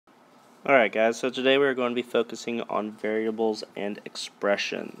Alright guys, so today we're going to be focusing on variables and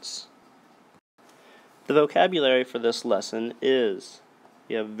expressions. The vocabulary for this lesson is,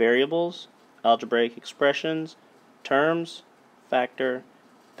 we have variables, algebraic expressions, terms, factor,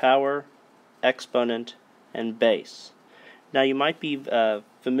 power, exponent, and base. Now you might be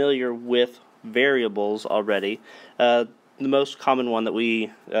familiar with variables already. The most common one that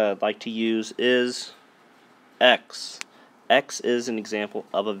we like to use is x. X is an example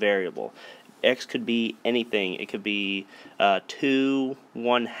of a variable. X could be anything. It could be 2,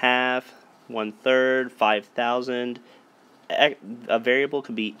 1/2, 1/3, 5,000. A variable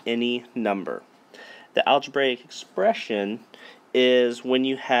could be any number. The algebraic expression is when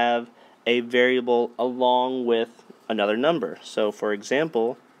you have a variable along with another number. So for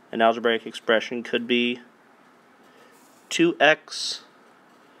example, an algebraic expression could be 2x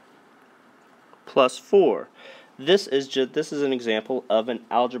plus 4. This is an example of an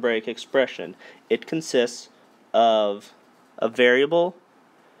algebraic expression. It consists of a variable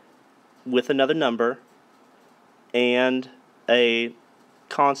with another number and a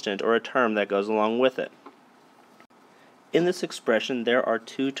constant or a term that goes along with it. In this expression there are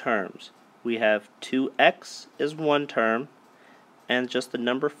two terms. We have 2x is one term and just the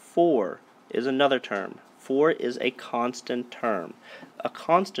number 4 is another term. 4 is a constant term. A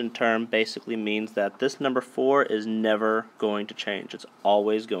constant term basically means that this number 4 is never going to change. It's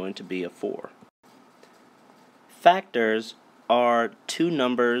always going to be a 4. Factors are two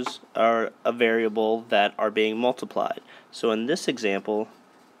numbers or a variable that are being multiplied. So in this example,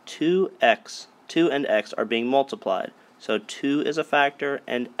 2 and x are being multiplied. So 2 is a factor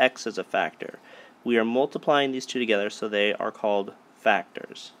and x is a factor. We are multiplying these two together, so they are called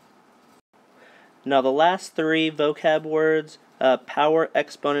factors. Now the last three vocab words, power,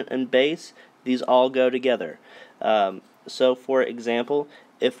 exponent, and base, these all go together. So for example,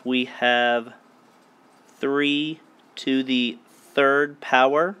 if we have 3 to the third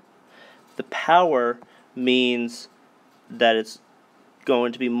power, the power means that it's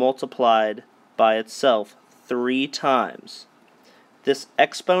going to be multiplied by itself 3 times. This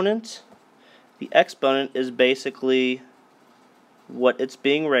exponent, the exponent is basically what it's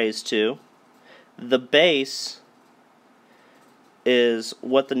being raised to. The base is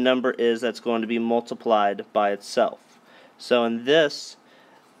what the number is that's going to be multiplied by itself. So in this,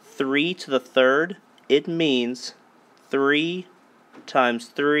 3 to the third, it means 3 times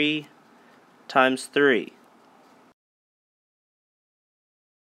 3 times 3.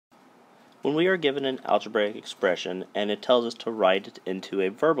 When we are given an algebraic expression and it tells us to write it into a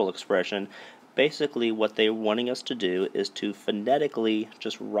verbal expression, basically what they're wanting us to do is to phonetically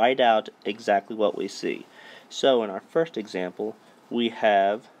just write out exactly what we see. So in our first example, we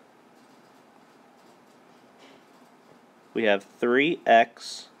have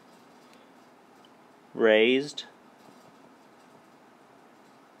 3x raised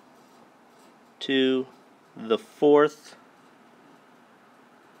to the fourth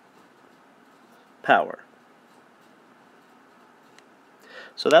power.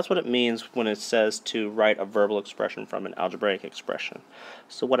 So that's what it means when it says to write a verbal expression from an algebraic expression.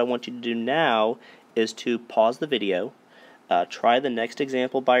 So what I want you to do now is to pause the video, try the next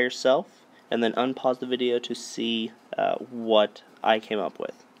example by yourself, and then unpause the video to see what I came up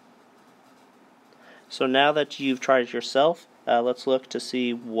with. So now that you've tried it yourself, let's look to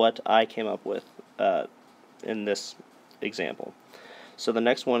see what I came up with in this example. So the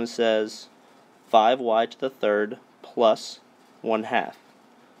next one says 5y to the third plus 1/2.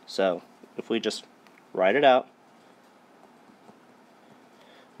 So if we just write it out,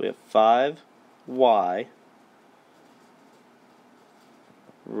 we have 5y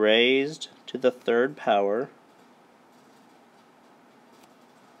raised to the third power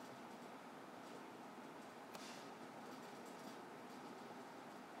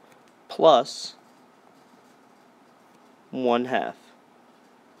plus 1/2.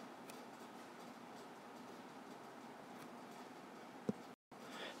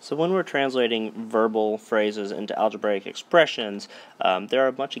 So when we're translating verbal phrases into algebraic expressions, there are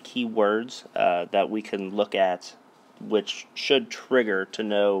a bunch of key words that we can look at which should trigger to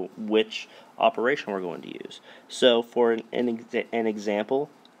know which operation we're going to use. So for an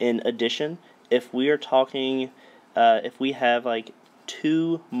example, in addition, if we are talking, if we have like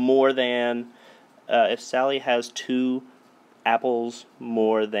 2 more than, if Sally has 2 apples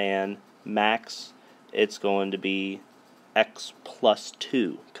more than Max, it's going to be x plus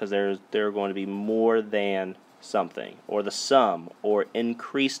 2, because they're going to be more than something, or the sum, or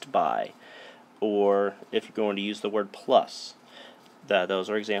increased by, or if you're going to use the word plus. Those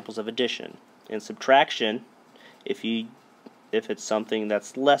are examples of addition. In subtraction, if you if it's something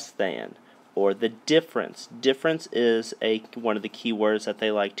that's less than, or the difference. Difference is one of the key words that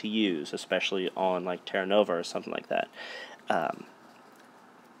they like to use, especially on like Terra Nova or something like that.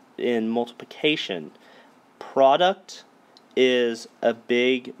 In multiplication, product is a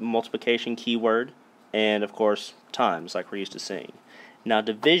big multiplication keyword, and of course times, like we're used to seeing. Now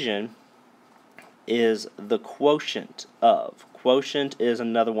division is the quotient of. Quotient is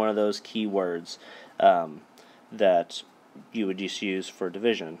another one of those keywords that you would just use for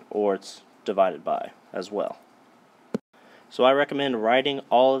division, or it's divided by as well. So I recommend writing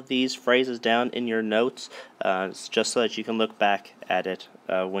all of these phrases down in your notes, just so that you can look back at it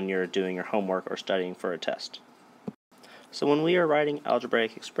when you're doing your homework or studying for a test. So when we are writing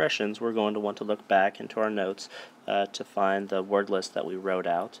algebraic expressions, we're going to want to look back into our notes to find the word list that we wrote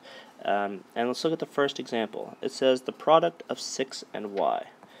out. And let's look at the first example. It says the product of 6 and y.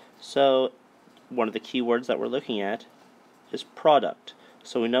 So one of the key words that we're looking at is product.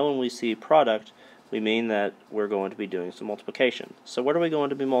 So we know when we see product, we mean that we're going to be doing some multiplication. So what are we going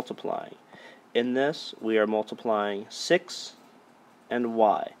to be multiplying? In this, we are multiplying 6 and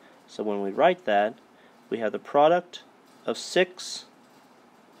y. So when we write that, we have the product of 6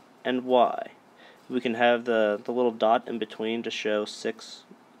 and y. We can have the little dot in between to show 6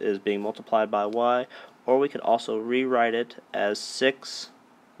 is being multiplied by y, or we could also rewrite it as 6y.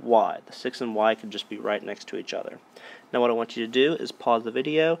 The 6 and y could just be right next to each other. Now what I want you to do is pause the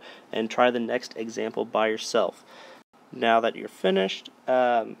video and try the next example by yourself. Now that you're finished,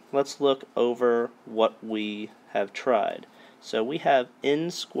 let's look over what we have tried. So we have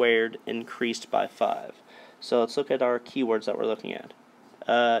n squared increased by 5. So let's look at our keywords that we're looking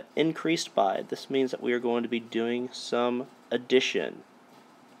at. Increased by, this means that we are going to be doing some addition.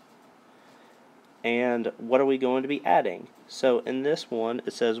 And what are we going to be adding? So in this one,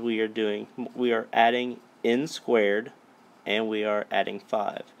 it says we are adding n squared, and we are adding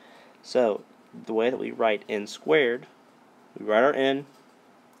 5. So the way that we write n squared, we write our n,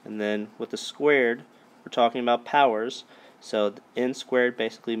 and then with the squared, we're talking about powers. So n squared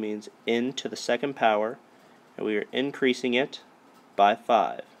basically means n to the second power, and we are increasing it by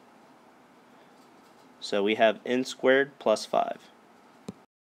 5. So we have n squared plus 5.